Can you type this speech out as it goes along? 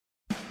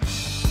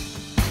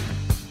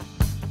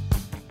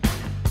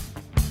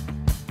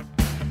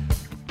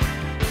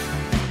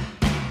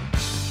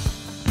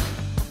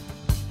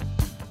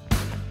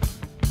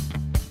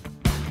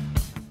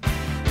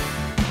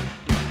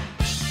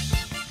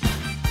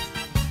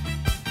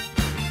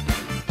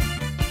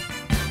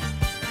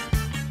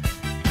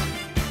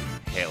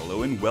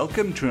Hello and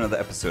welcome to another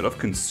episode of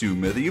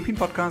Consumer, the European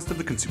podcast of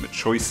the Consumer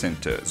Choice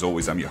Centre. As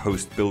always, I'm your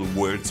host, Bill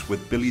Wirtz,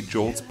 with Billy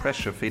Joel's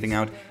Pressure fading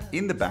out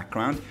in the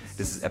background.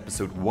 This is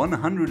episode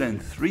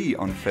 103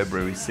 on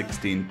February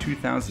 16,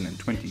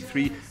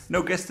 2023.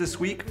 No guest this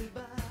week.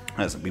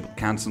 Some people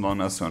cancelled on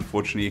us, so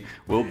unfortunately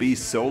we'll be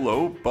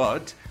solo,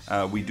 but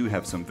we do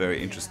have some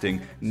very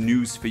interesting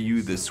news for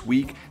you this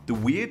week. The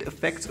weird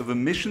effects of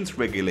emissions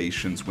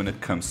regulations when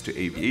it comes to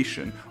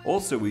aviation.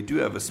 Also, we do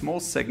have a small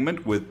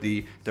segment with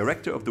the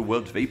director of the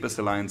World Vapers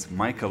Alliance,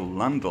 Michael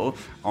Lundell,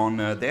 on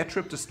their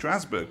trip to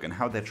Strasbourg and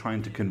how they're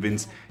trying to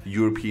convince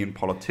European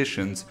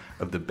politicians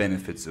of the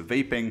benefits of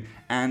vaping.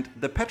 And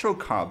the petrol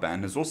car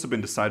ban has also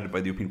been decided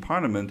by the European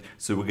Parliament,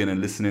 so we're going to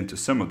listen into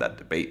some of that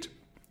debate.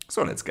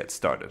 So let's get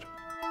started.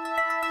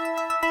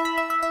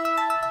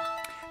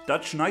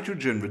 Dutch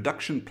nitrogen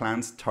reduction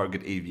plans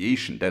target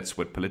aviation. That's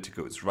what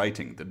Politico is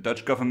writing. The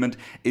Dutch government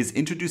is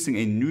introducing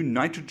a new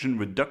nitrogen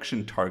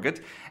reduction target,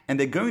 and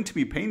they're going to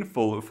be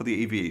painful for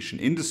the aviation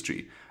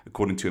industry.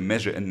 According to a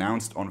measure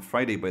announced on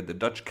Friday by the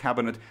Dutch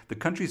cabinet, the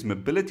country's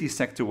mobility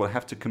sector will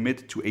have to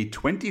commit to a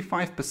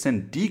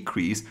 25%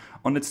 decrease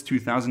on its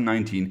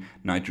 2019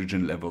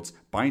 nitrogen levels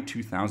by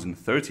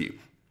 2030.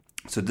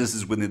 So this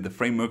is within the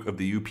framework of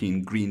the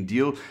European Green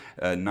Deal.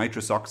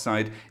 Nitrous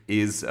oxide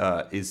is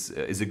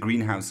a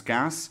greenhouse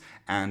gas,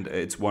 and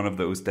it's one of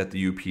those that the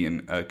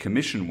European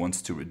Commission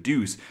wants to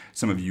reduce.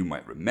 Some of you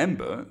might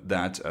remember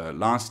that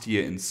last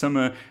year in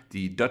summer,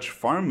 the Dutch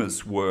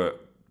farmers were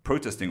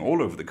protesting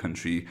all over the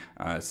country,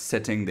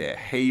 setting their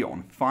hay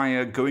on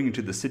fire, going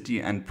into the city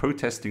and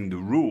protesting the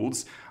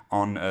rules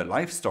on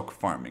livestock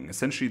farming.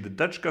 Essentially, the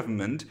Dutch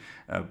government,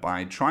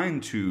 by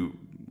trying to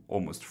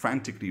almost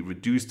frantically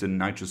reduce the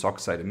nitrous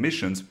oxide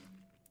emissions,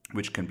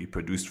 which can be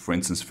produced, for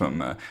instance,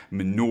 from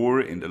manure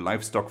in the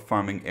livestock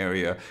farming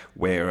area,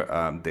 where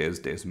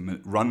there's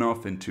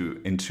runoff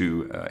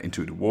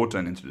into the water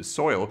and into the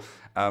soil,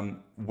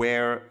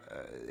 where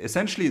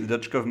essentially the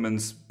Dutch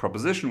government's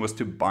proposition was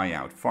to buy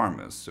out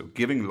farmers, so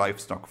giving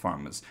livestock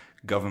farmers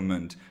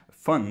government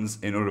funds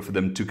in order for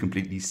them to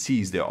completely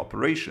cease their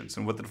operations.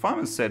 And what the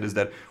farmers said is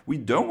that we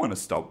don't want to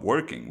stop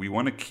working. We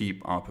want to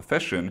keep our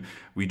profession.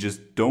 We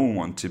just don't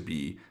want to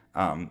be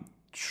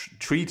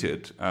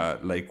treated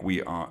like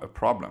we are a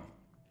problem.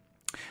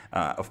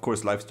 Of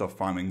course, livestock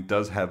farming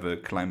does have a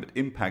climate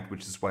impact,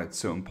 which is why it's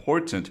so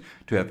important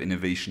to have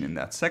innovation in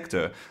that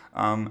sector,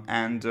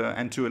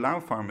 and to allow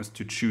farmers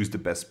to choose the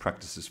best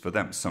practices for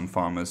them. Some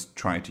farmers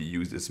try to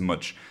use as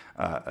much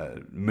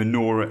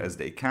manure as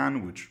they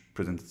can, which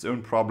presents its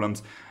own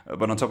problems.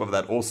 But on top of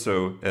that,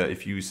 also,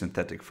 if you use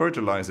synthetic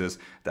fertilizers,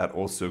 that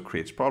also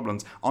creates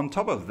problems. On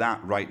top of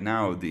that, right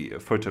now, the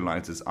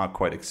fertilizers are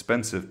quite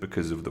expensive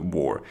because of the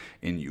war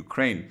in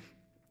Ukraine.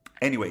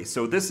 Anyway,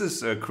 so this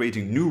is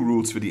creating new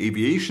rules for the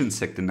aviation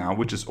sector now,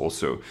 which is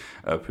also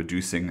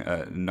producing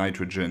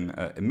nitrogen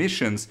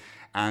emissions.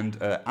 And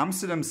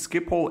Amsterdam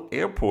Schiphol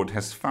Airport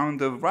has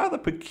found a rather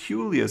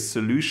peculiar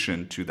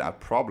solution to that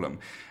problem.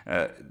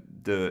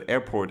 The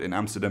airport in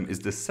Amsterdam is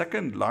the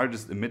second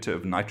largest emitter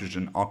of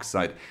nitrogen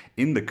oxide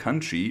in the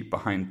country,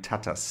 behind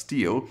Tata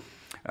Steel,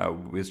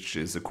 which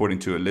is according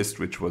to a list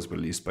which was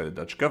released by the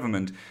Dutch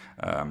government.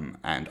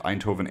 And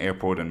Eindhoven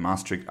Airport and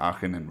Maastricht,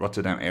 Aachen and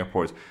Rotterdam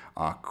Airport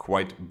are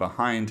quite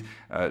behind.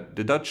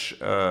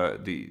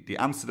 The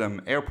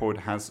Amsterdam Airport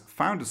has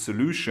found a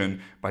solution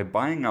by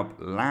buying up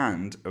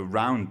land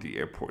around the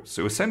airport.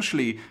 So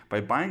essentially,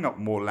 by buying up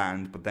more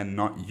land but then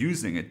not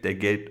using it, they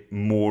get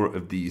more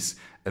of these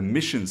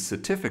emission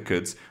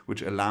certificates,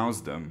 which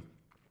allows them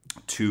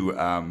to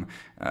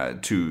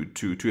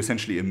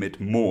essentially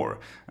emit more,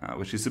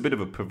 which is a bit of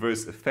a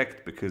perverse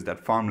effect, because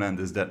that farmland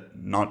is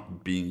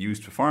not being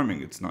used for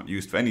farming, it's not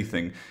used for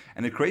anything,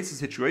 and it creates a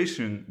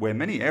situation where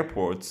many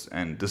airports,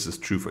 and this is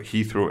true for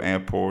Heathrow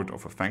Airport or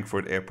for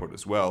Frankfurt Airport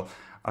as well,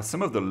 are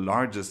some of the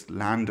largest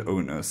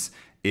landowners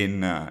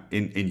in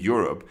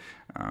Europe,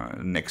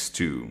 next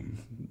to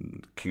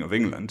King of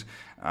England,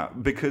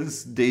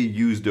 because they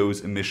use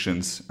those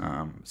emissions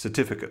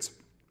certificates.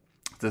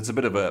 That's a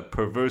bit of a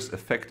perverse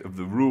effect of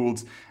the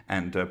rules,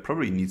 and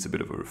probably needs a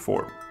bit of a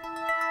reform.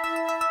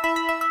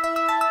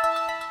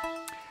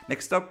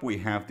 Next up, we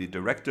have the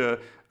director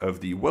of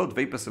the World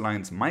Vapers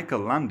Alliance, Michael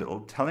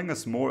Lundell, telling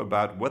us more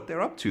about what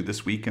they're up to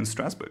this week in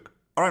Strasbourg.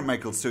 All right,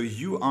 Michael, so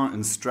you are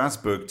in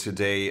Strasbourg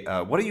today.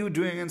 What are you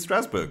doing in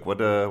Strasbourg? What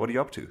are you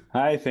up to?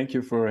 Hi, thank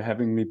you for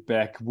having me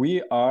back.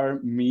 We are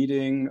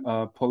meeting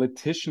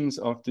politicians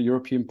of the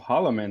European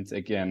Parliament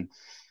again.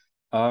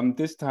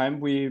 This time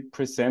we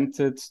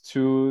presented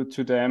to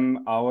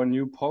them our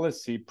new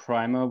policy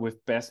primer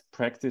with best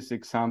practice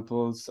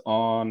examples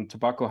on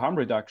tobacco harm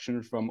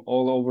reduction from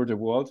all over the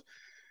world,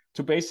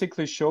 to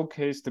basically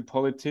showcase the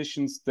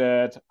politicians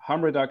that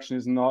harm reduction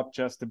is not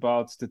just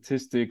about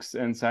statistics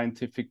and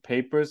scientific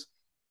papers,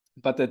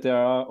 but that there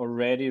are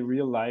already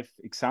real life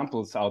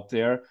examples out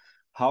there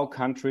how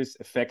countries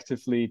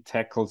effectively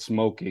tackle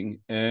smoking.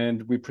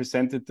 And we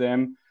presented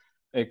them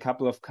a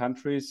couple of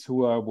countries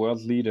who are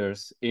world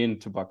leaders in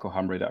tobacco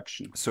harm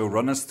reduction. So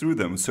run us through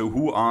them. So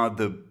who are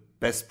the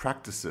best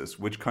practices?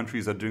 Which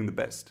countries are doing the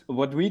best?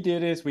 What we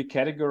did is we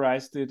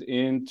categorized it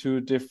into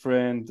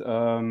different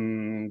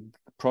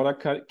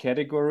product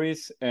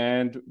categories.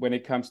 And when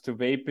it comes to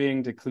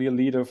vaping, the clear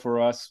leader for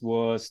us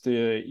was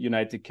the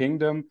United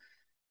Kingdom.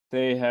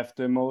 They have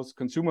the most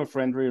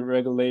consumer-friendly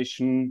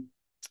regulation.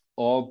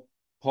 All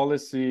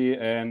policy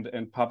and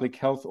public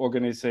health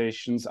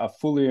organizations are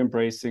fully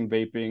embracing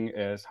vaping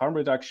as harm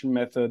reduction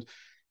method.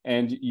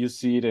 And you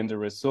see it in the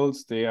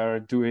results. They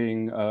are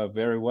doing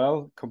very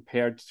well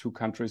compared to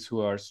countries who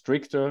are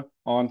stricter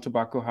on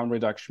tobacco harm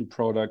reduction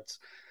products.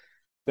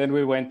 Then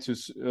we went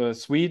to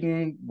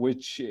Sweden,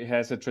 which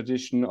has a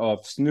tradition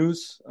of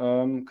snus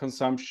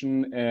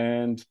consumption.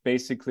 And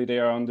basically, they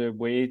are on their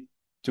way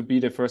to be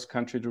the first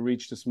country to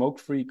reach the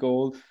smoke-free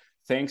goal,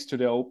 thanks to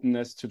their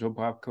openness to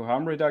tobacco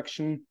harm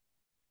reduction.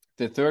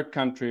 The third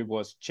country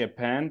was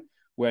Japan,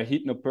 where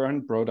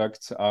heat-not-burn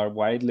products are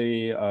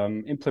widely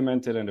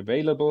implemented and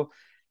available.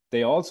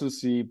 They also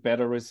see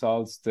better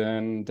results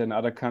than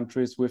other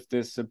countries with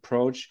this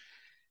approach.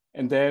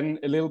 And then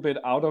a little bit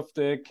out of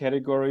the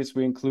categories,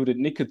 we included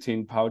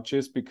nicotine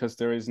pouches because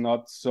there is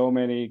not so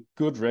many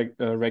good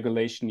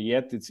regulation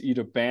yet. It's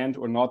either banned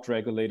or not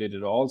regulated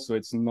at all. So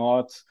it's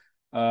not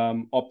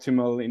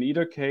optimal in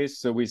either case.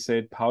 So we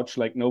said pouch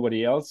like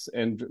nobody else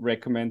and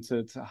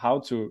recommended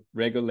how to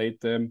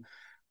regulate them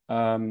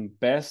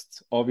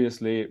best.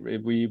 Obviously,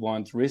 we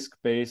want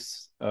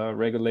risk-based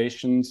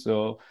regulation,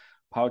 so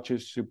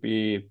pouches should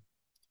be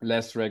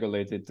less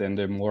regulated than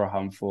the more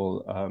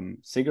harmful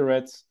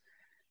cigarettes.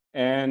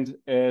 And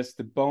as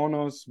the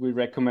bonus, we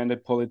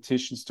recommended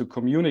politicians to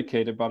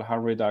communicate about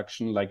harm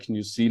reduction like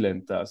New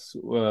Zealand does,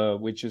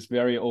 which is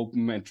very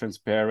open and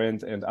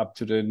transparent and up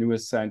to the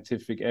newest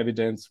scientific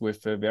evidence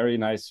with a very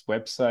nice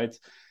website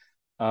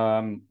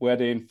where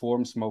they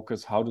inform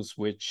smokers how to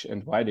switch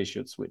and why they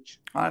should switch.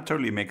 That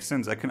totally makes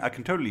sense. I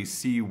can totally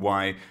see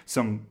why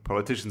some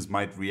politicians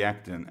might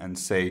react and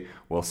say,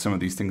 well, some of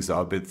these things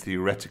are a bit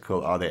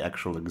theoretical. Are they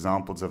actual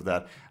examples of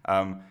that?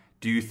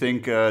 Do you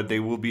think they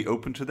will be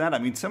open to that? I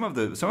mean, some of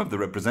the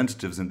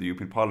representatives in the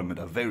European Parliament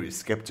are very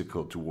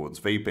skeptical towards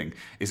vaping.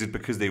 Is it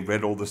because they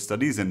read all the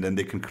studies and then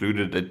they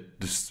concluded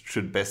that this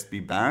should best be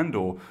banned,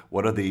 or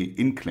what are the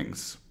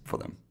inklings for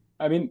them?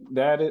 I mean,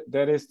 that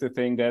is the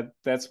thing.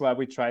 That's why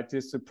we tried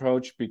this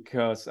approach,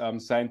 because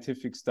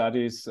scientific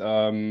studies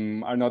are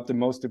not the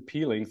most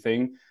appealing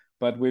thing.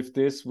 But with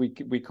this, we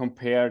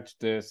compared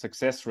the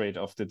success rate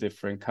of the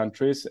different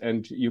countries.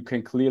 And you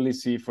can clearly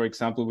see, for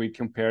example, we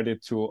compared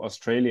it to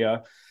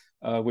Australia,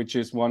 which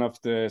is one of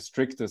the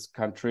strictest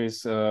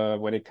countries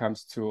when it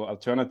comes to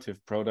alternative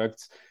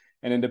products.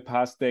 And in the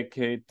past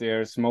decade,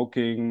 their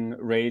smoking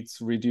rates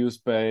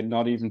reduced by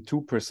not even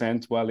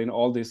 2%, while in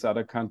all these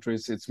other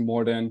countries, it's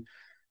more than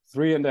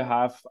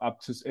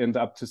 3.5%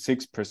 up to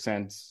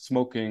 6%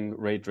 smoking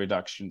rate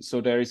reduction. So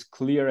there is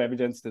clear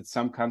evidence that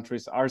some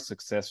countries are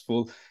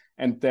successful,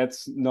 and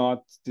that's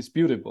not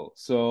disputable.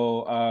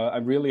 So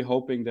I'm really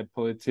hoping that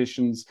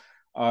politicians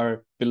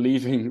are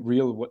believing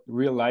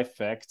real life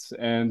facts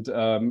and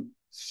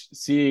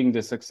seeing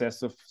the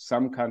success of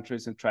some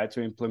countries and try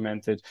to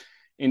implement it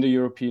in the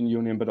European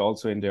Union, but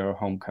also in their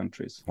home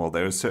countries. Well,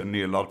 there is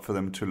certainly a lot for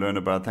them to learn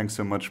about. Thanks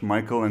so much,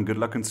 Michael, and good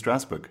luck in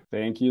Strasbourg.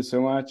 Thank you so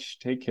much.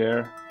 Take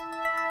care.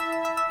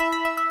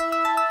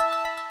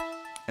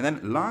 And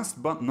then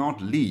last but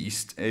not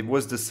least, it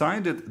was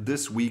decided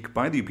this week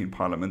by the European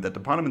Parliament that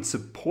the Parliament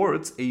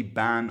supports a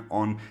ban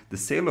on the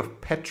sale of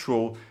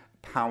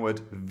petrol-powered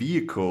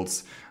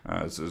vehicles,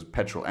 so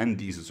petrol and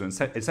diesel,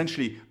 so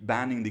essentially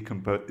banning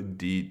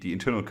the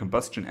internal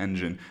combustion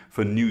engine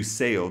for new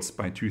sales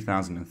by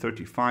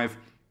 2035.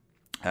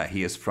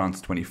 Here's France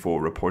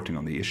 24 reporting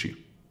on the issue.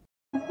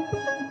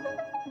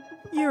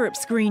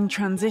 Europe's green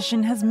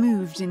transition has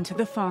moved into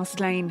the fast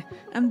lane,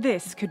 and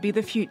this could be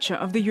the future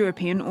of the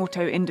European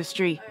auto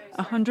industry,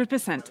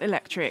 100%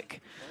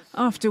 electric.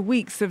 After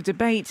weeks of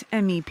debate,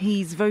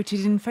 MEPs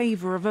voted in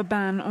favour of a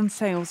ban on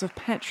sales of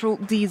petrol,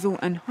 diesel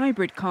and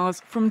hybrid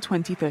cars from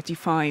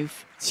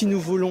 2035.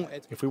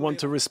 If we want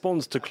to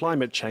respond to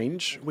climate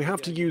change, we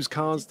have to use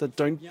cars that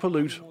don't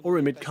pollute or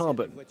emit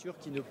carbon.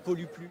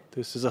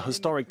 This is a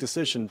historic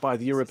decision by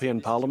the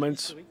European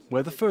Parliament.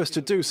 We're the first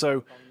to do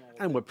so,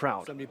 and we're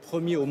proud.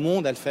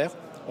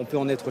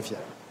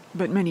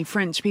 But many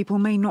French people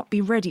may not be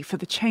ready for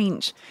the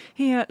change.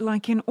 Here,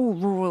 like in all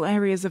rural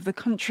areas of the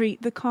country,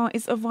 the car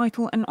is a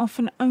vital and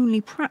often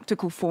only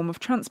practical form of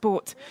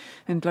transport,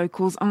 and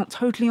locals aren't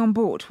totally on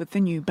board with the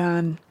new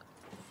ban.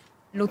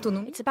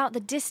 It's about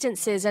the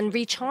distances and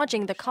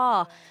recharging the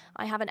car.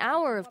 I have an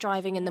hour of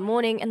driving in the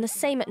morning and the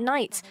same at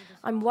night.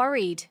 I'm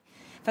worried.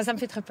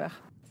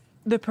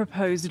 The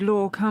proposed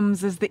law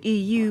comes as the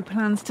EU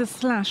plans to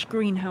slash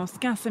greenhouse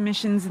gas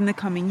emissions in the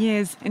coming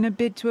years in a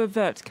bid to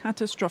avert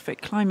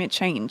catastrophic climate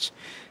change.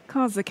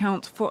 Cars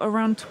account for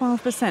around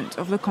 12%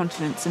 of the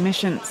continent's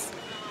emissions.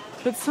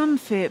 But some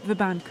fear the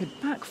ban could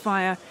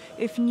backfire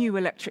if new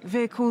electric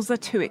vehicles are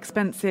too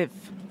expensive.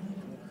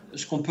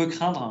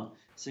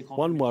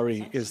 One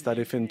worry is that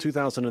if in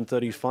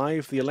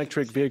 2035 the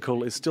electric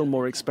vehicle is still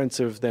more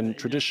expensive than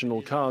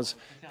traditional cars,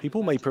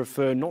 people may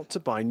prefer not to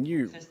buy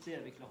new.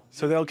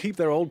 So they'll keep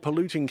their old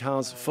polluting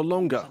cars for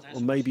longer,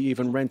 or maybe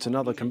even rent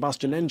another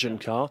combustion engine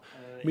car,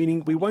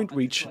 meaning we won't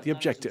reach the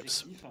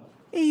objectives.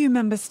 EU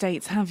member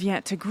states have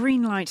yet to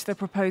greenlight the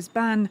proposed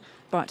ban,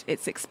 but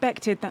it's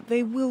expected that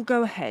they will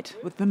go ahead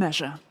with the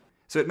measure.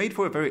 So it made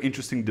for a very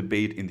interesting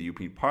debate in the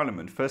European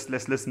Parliament. First,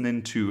 let's listen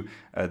in to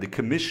the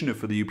Commissioner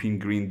for the European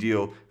Green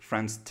Deal,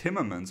 Frans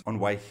Timmermans, on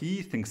why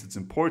he thinks it's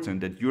important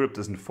that Europe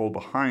doesn't fall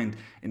behind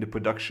in the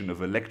production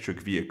of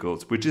electric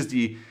vehicles, which is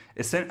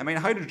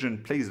hydrogen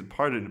plays a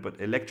part in it, but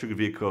electric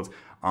vehicles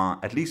are,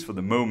 at least for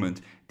the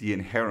moment, the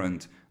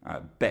inherent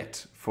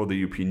bet for the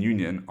European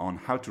Union on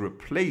how to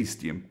replace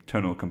the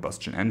internal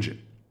combustion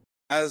engine.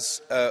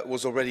 As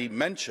was already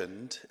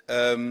mentioned,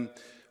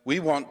 we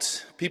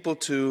want people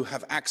to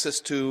have access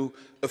to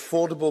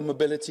affordable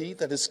mobility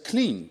that is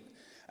clean.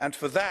 And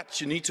for that,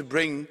 you need to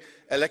bring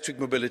electric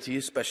mobility,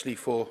 especially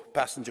for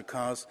passenger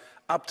cars,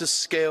 up to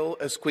scale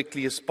as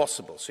quickly as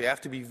possible. So you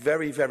have to be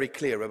very, very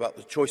clear about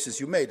the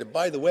choices you made. And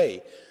by the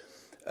way,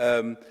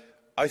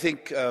 I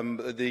think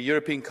the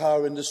European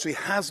car industry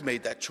has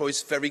made that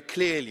choice very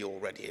clearly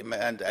already.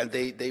 And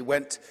they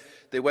went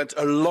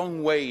a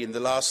long way in the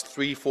last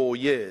 3-4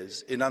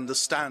 years in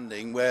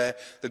understanding where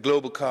the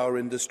global car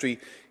industry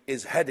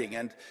is heading.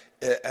 And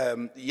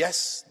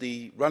yes,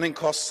 the running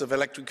costs of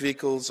electric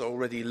vehicles are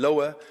already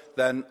lower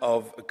than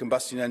of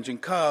combustion engine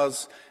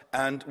cars,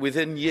 and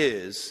within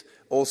years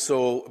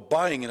also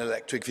buying an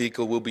electric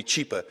vehicle will be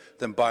cheaper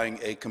than buying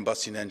a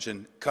combustion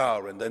engine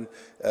car, and then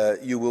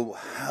you will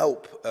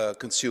help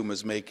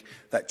consumers make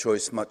that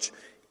choice much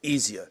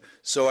easier.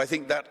 So I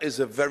think that is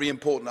a very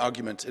important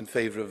argument in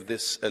favour of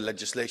this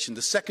legislation.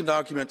 The second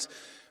argument,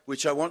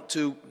 which I want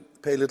to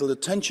pay a little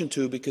attention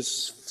to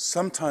because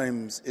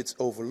sometimes it's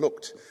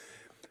overlooked.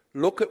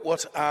 Look at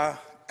what our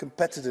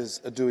competitors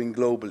are doing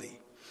globally.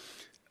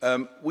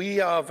 We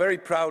are very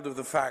proud of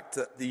the fact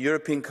that the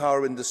European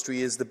car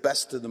industry is the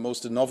best and the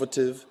most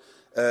innovative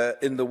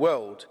in the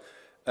world.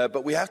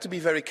 But we have to be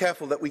very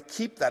careful that we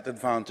keep that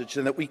advantage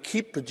and that we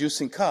keep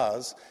producing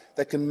cars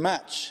that can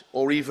match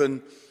or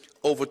even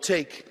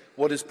overtake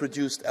what is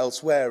produced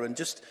elsewhere. And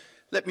just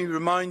let me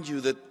remind you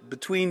that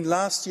between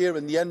last year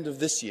and the end of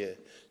this year,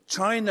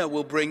 China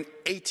will bring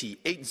 80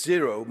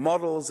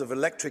 models of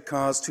electric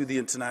cars to the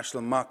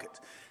international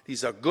market.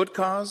 These are good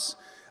cars.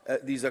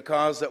 These are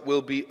cars that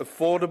will be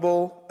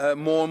affordable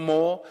more and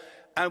more,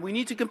 and we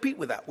need to compete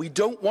with that. We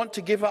don't want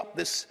to give up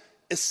this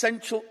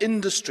essential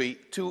industry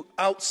to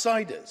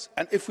outsiders.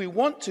 And if we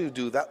want to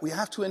do that, we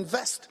have to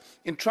invest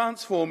in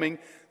transforming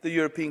the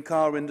European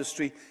car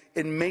industry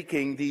in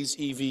making these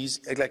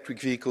EVs, electric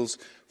vehicles,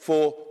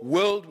 for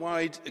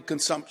worldwide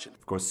consumption.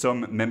 Of course,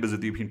 some members of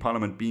the European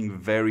Parliament being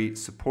very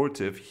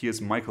supportive. Here's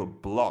Michael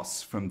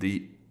Bloss from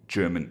the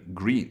German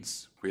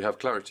Greens. We have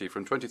clarity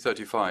from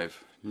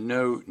 2035.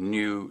 No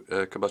new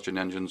combustion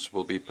engines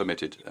will be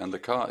permitted, and the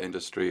car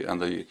industry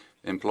and the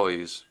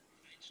employees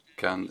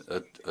can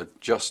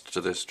adjust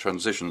to this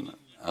transition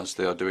as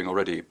they are doing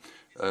already.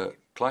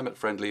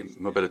 Climate-friendly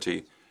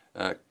mobility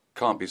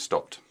can't be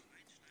stopped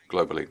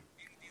globally.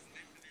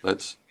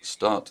 Let's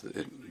start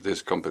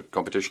this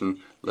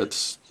competition.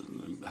 Let's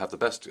have the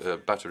best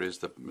batteries,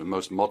 the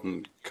most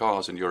modern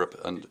cars in Europe,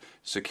 and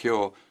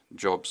secure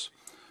jobs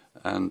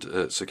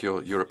and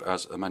secure Europe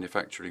as a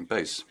manufacturing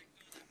base.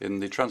 In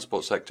the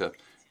transport sector,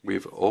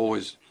 we've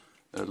always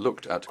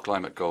looked at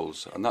climate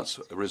goals, and that's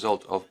a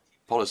result of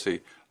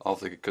policy of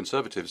the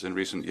Conservatives in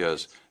recent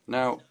years.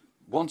 Now,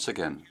 once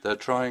again, they're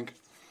trying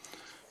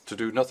to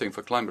do nothing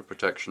for climate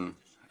protection,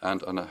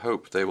 and I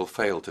hope they will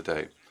fail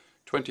today.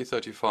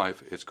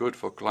 2035 is good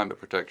for climate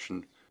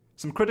protection.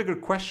 Some critical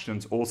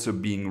questions also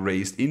being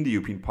raised in the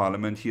European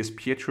Parliament. Here's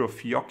Pietro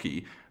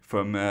Fiocchi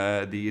from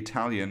the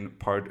Italian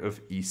part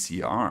of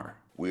ECR.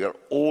 We are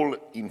all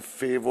in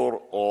favor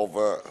of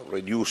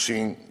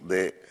reducing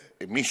the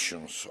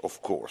emissions,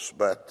 of course,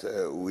 but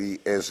we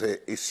as a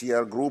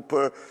ECR group,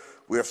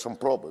 we have some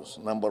problems.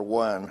 Number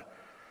one,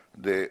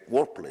 the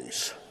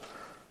workplace.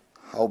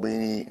 How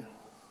many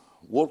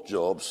work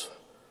jobs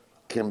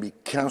can be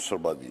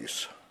cancelled by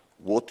this?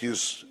 What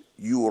is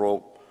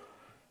Europe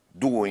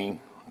doing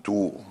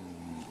to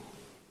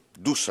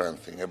do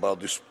something about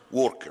these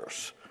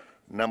workers?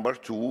 Number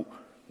two,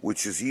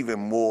 which is even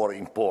more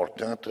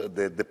important,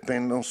 the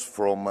dependence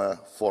from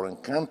foreign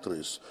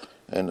countries,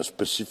 and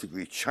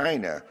specifically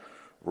China,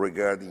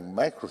 regarding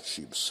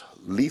microchips,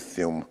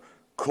 lithium,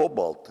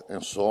 cobalt,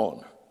 and so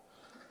on.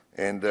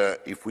 And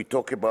if we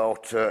talk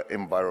about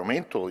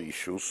environmental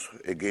issues,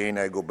 again,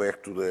 I go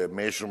back to the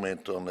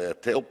measurement on the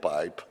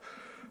tailpipe.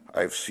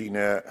 I've seen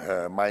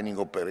a mining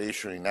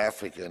operation in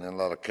Africa and in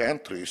other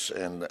countries,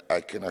 and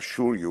I can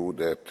assure you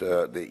that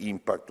the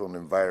impact on the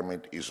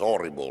environment is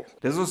horrible.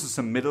 There's also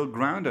some middle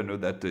ground. I know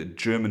that the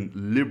German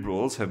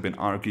liberals have been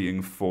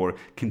arguing for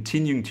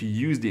continuing to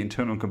use the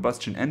internal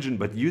combustion engine,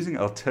 but using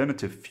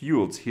alternative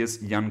fuels. Here's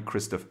Jan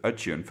Christoph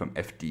Oetjen from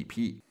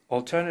FDP.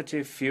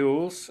 Alternative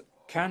fuels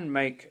can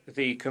make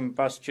the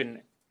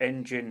combustion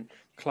engine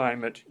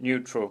climate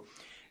neutral.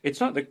 It's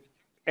not the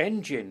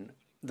engine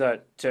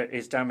that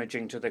is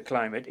damaging to the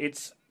climate,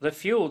 it's the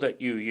fuel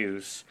that you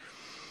use.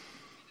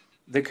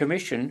 The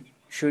Commission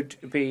should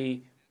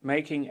be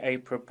making a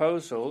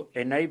proposal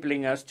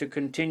enabling us to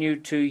continue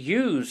to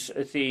use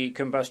the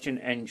combustion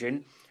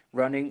engine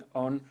running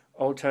on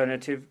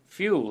alternative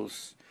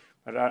fuels.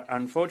 But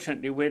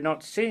unfortunately, we're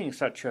not seeing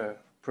such a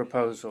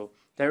proposal.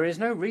 There is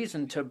no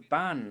reason to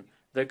ban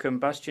the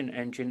combustion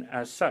engine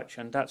as such,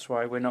 and that's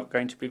why we're not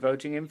going to be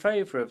voting in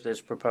favour of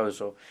this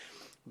proposal.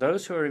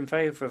 Those who are in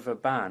favour of a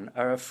ban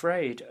are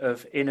afraid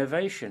of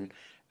innovation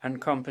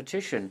and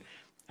competition,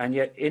 and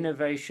yet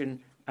innovation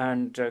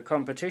and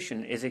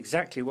competition is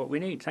exactly what we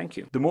need. Thank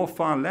you. The more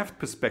far-left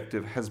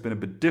perspective has been a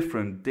bit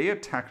different. They are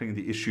tackling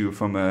the issue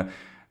from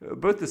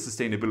both the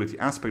sustainability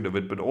aspect of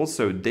it, but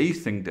also they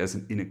think there's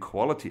an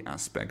inequality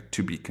aspect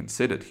to be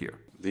considered here.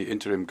 The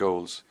interim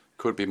goals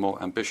could be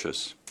more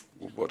ambitious.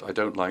 What I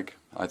don't like,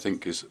 I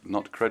think, is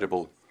not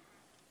credible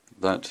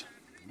that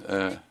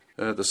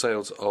the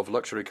sales of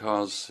luxury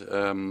cars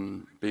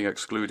being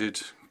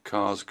excluded,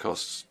 cars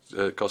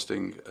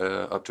costing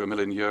up to €1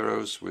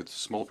 million with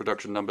small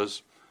production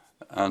numbers,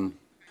 and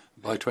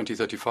by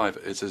 2035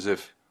 it's as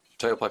if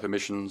tailpipe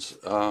emissions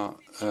are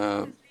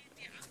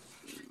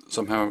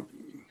somehow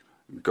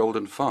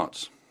golden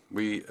farts.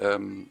 We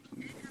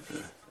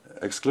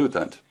exclude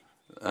that.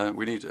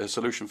 We need a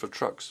solution for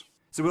trucks.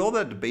 So with all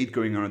that debate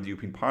going on in the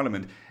European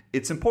Parliament,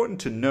 it's important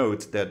to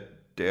note that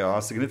there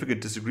are significant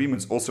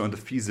disagreements also on the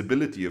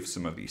feasibility of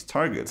some of these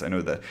targets. I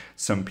know that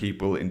some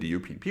people in the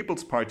European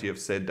People's Party have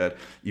said that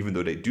even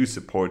though they do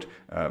support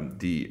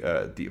the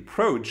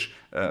approach,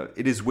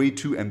 it is way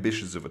too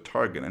ambitious of a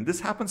target. And this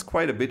happens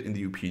quite a bit in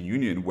the European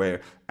Union, where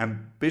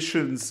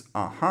ambitions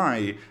are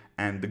high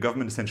and the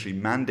government essentially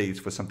mandates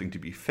for something to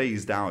be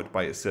phased out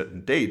by a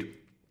certain date.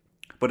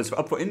 But it's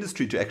up for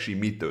industry to actually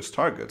meet those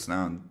targets.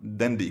 Now,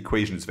 then the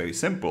equation is very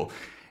simple.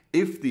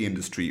 If the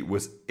industry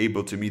was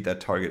able to meet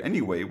that target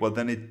anyway, well,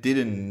 then it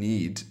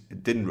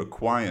didn't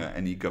require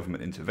any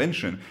government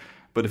intervention.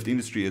 But if the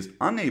industry is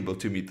unable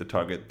to meet the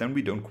target, then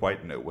we don't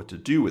quite know what to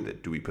do with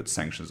it. Do we put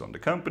sanctions on the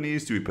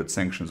companies? Do we put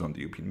sanctions on the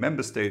European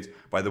member states?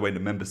 By the way, the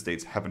member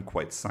states haven't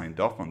quite signed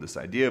off on this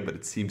idea, but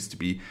it seems to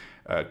be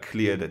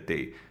clear that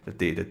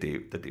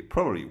they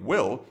probably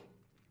will.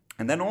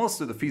 And then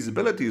also the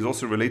feasibility is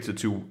also related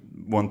to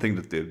one thing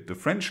that the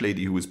French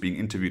lady who was being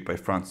interviewed by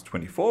France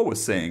 24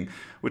 was saying,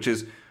 which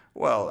is,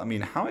 well, I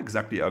mean, how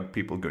exactly are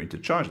people going to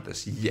charge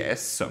this?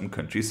 Yes, some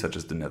countries such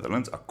as the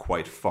Netherlands are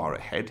quite far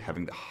ahead,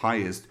 having the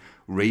highest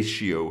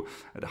ratio,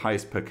 the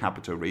highest per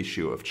capita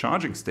ratio of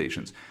charging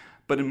stations.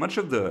 But in much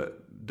of the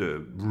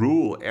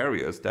rural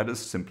areas, that is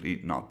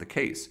simply not the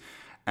case.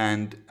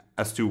 And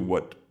as to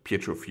what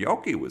Pietro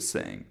Fiocchi was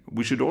saying,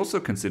 we should also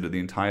consider the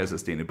entire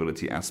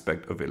sustainability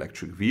aspect of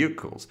electric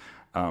vehicles.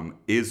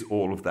 Is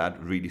all of that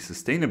really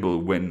sustainable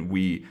when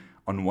we,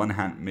 on one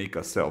hand, make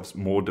ourselves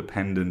more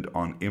dependent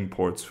on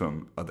imports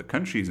from other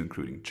countries,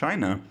 including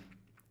China,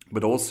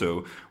 but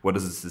also what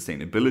is the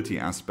sustainability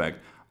aspect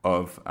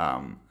of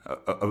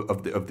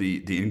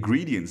the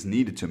ingredients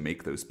needed to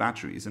make those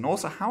batteries, and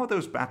also how are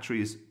those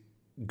batteries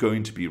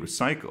going to be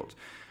recycled?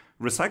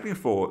 Recycling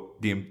for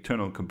the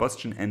internal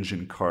combustion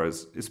engine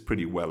cars is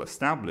pretty well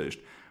established,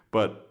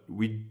 but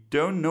we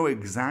don't know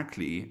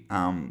exactly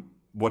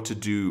what to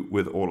do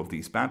with all of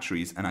these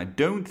batteries, and I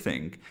don't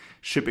think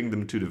shipping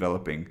them to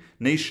developing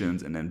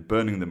nations and then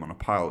burning them on a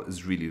pile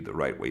is really the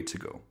right way to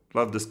go. A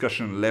lot of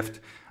discussion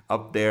left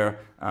up there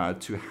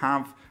to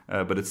have,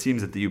 but it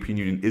seems that the European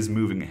Union is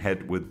moving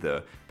ahead with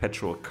the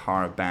petrol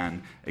car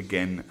ban.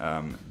 Again,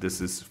 this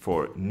is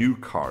for new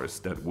cars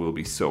that will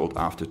be sold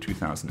after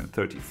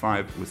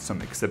 2035, with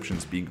some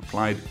exceptions being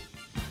applied.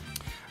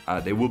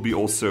 There will be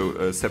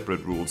also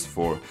separate rules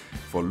for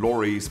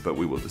lorries, but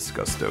we will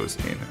discuss those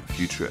in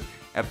future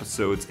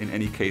episodes. In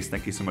any case,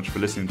 thank you so much for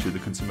listening to the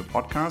Consumer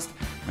Podcast.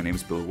 My name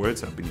is Bill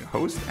Words. I've been your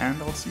host, and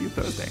I'll see you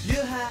Thursday.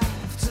 You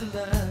have to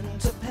learn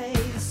to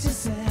pace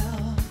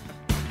yourself.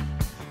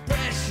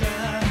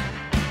 Pressure.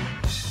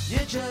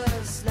 You're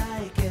just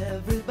like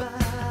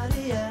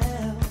everybody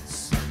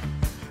else.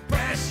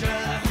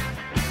 Pressure.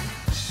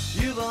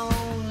 You've